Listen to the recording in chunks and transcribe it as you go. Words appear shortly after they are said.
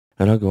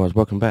Hello guys,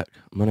 welcome back.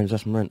 My name is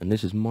Asthma and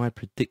this is my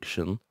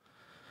prediction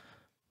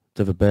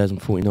to the Bears and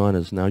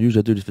 49ers. Now usually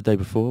I do this the day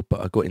before,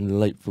 but I got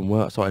in late from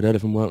work. I started early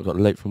from work, got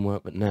late from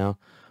work, but now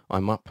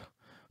I'm up.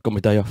 Got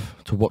my day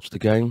off to watch the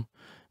game,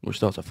 which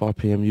starts at 5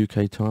 PM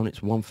UK time.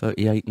 It's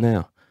 1:38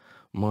 now.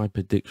 My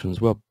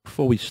predictions. Well,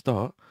 before we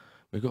start,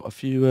 we've got a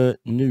few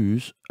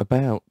news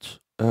about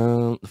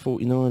the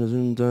 49ers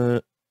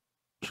and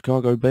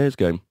Chicago Bears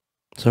game.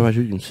 So as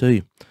you can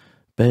see,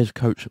 Bears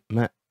coach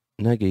Matt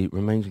Nagy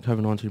remains in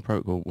COVID-19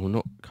 protocol, will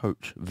not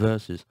coach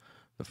versus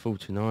the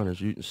 49ers.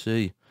 You can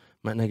see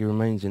Matt Nagy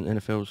remains in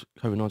NFL's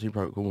COVID-19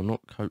 protocol, will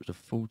not coach the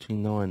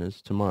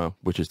 49ers tomorrow,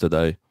 which is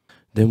today.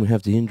 Then we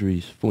have the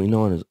injuries.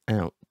 49ers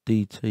out.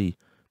 DT.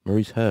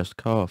 Maurice Hurst,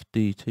 calf.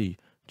 DT.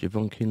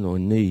 Javon Kinlaw,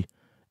 knee.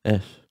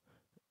 S.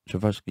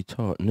 Travasky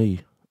Tart, knee.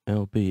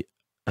 LB.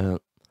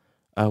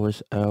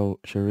 Awis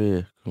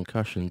Al-Sharir,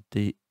 concussion.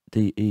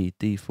 DE,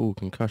 D4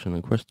 concussion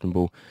and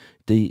questionable.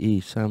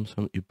 DE,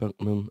 Samson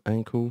Ubukman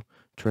ankle,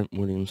 Trent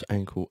Williams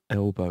ankle,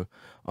 elbow.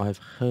 I've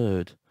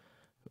heard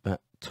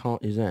that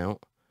Tart is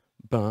out,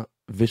 but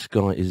this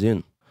guy is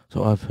in.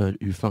 So I've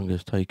heard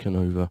Ufunga's taken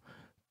over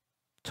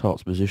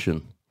Tart's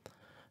position.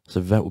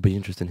 So that will be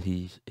interesting.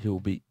 He'll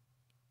be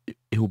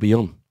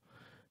on.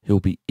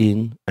 He'll be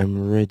in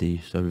and ready.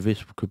 So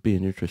this could be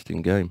an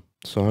interesting game.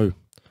 So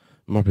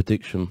my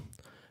prediction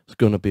is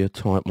going to be a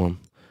tight one.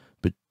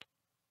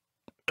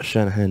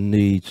 Shanahan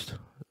needs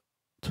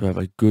to have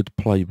a good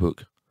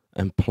playbook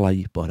and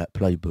play by that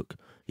playbook.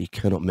 He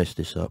cannot mess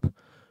this up.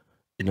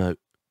 You know,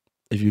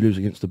 if you lose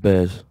against the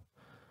Bears,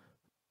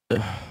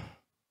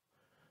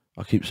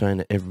 I keep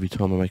saying it every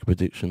time I make a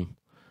prediction,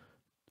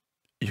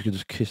 you can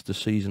just kiss the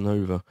season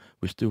over.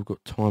 We've still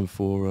got time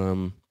for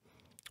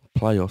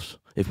playoffs.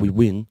 If we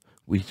win,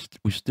 we've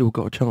still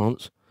got a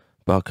chance,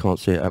 but I can't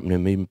see it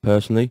happening me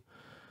personally.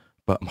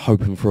 But I'm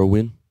hoping for a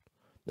win.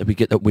 If we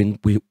get that win,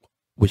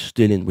 we're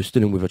still in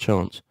with a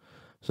chance.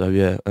 So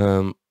yeah,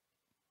 I'm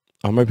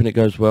hoping it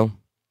goes well.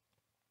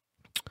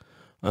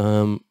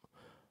 I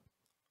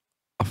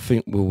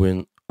think we'll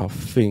win. I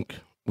think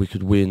we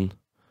could win.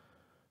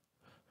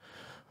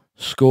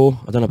 Score,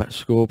 I don't know about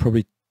score,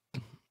 probably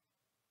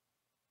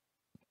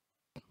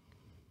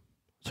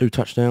 2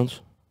 touchdowns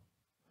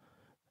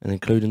and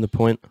including the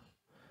point.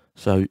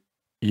 So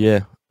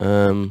yeah,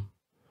 I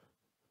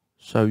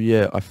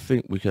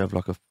think we could have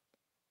like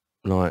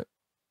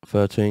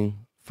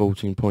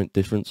 14 point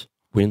difference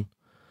win,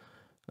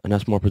 and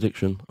that's my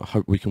prediction. I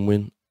hope we can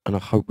win, and I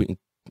hope we can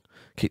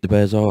kick the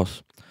Bears'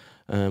 arse.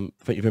 Thank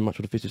you very much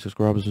for the 50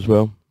 subscribers as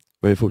well.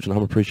 Very fortunate.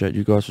 I appreciate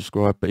you guys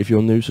subscribe, but if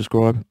you're new,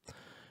 subscribe.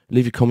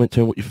 Leave your comment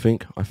telling what you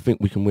think. I think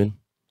we can win.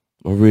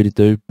 I really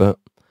do, but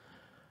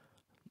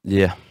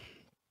yeah,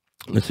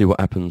 let's see what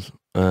happens.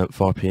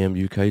 5 PM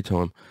UK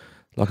time.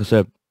 Like I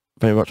said,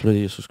 thank you very much for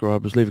the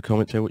subscribers. Leave a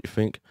comment, tell what you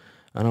think,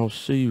 and I'll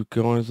see you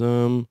guys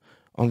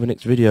on the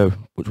next video,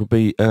 which will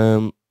be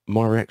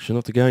my reaction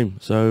of the game.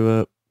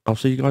 So I'll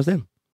see you guys then.